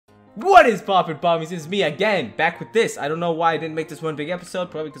What is poppin' pommies? It's me again, back with this. I don't know why I didn't make this one big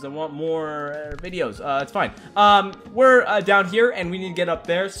episode, probably because I want more videos. It's fine. We're down here and we need to get up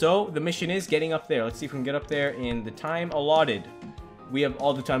there, so the mission is getting up there. Let's see if we can get up there in the time allotted. We have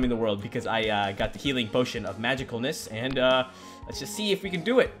all the time in the world because I got the healing potion of magicalness, and let's just see if we can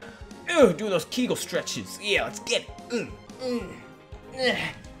do it. Do those Kegel stretches. Yeah, let's get it.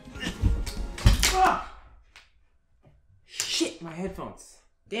 Shit, my headphones.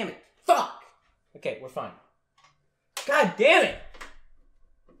 Damn it. Fuck! Okay, we're fine. God damn it!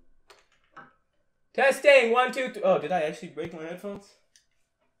 Testing, 1, 2, 3. Oh, did I actually break my headphones?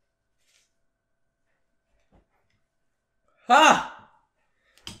 Ah!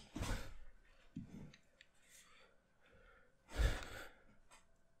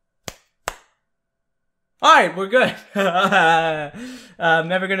 Alright, we're good. I'm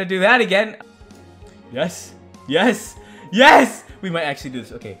never gonna do that again. Yes, yes, yes! We might actually do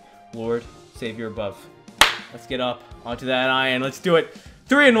this. Okay, Lord, Savior above. Let's get up onto that iron. Let's do it.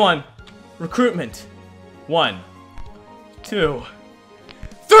 3 and 1. Recruitment. 1, 2,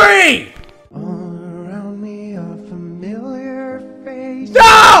 3! All around me a familiar face.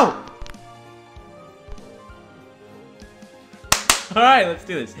 No! Alright, let's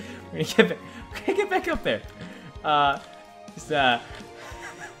do this. We're gonna get back up there. Damn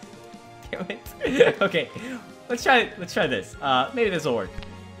it. Okay, let's try this. Maybe this will work.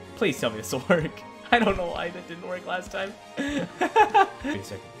 Please tell me this will work. I don't know why that didn't work last time.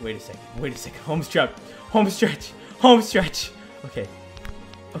 Wait a second. Home stretch. Okay,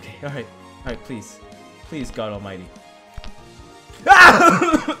 alright, please, God Almighty.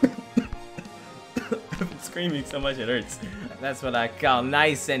 Ah! I've been screaming so much it hurts. That's what I call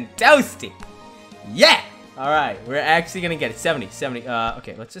nice and toasty. Yeah! Alright, we're actually gonna get it. 70.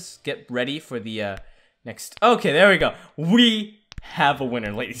 Okay, let's just get ready for the next. Okay, there we go. We have a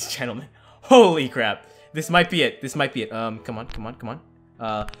winner, ladies and gentlemen. Holy crap. This might be it. Come on.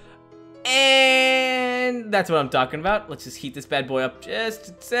 And that's what I'm talking about. Let's just heat this bad boy up just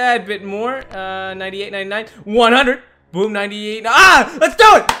a tad bit more. 98, 99, 100. Boom, 98. Ah! Let's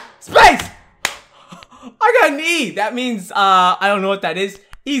do it! Space! I got an E. That means, I don't know what that is.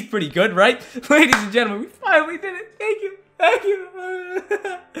 E's pretty good, right? Ladies and gentlemen, we finally did it. Thank you.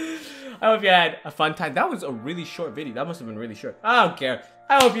 I hope you had a fun time. That was a really short video. That must have been really short. I don't care.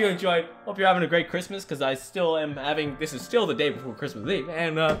 I hope you enjoyed. Hope you're having a great Christmas, because I still am having, this is still the day before Christmas Eve.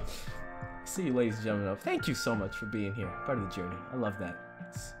 And, see you, ladies and gentlemen. Thank you so much for being here. Part of the journey. I love that.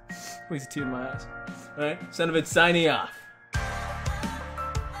 It's always a tear in my eyes. Alright, Son of It signing off.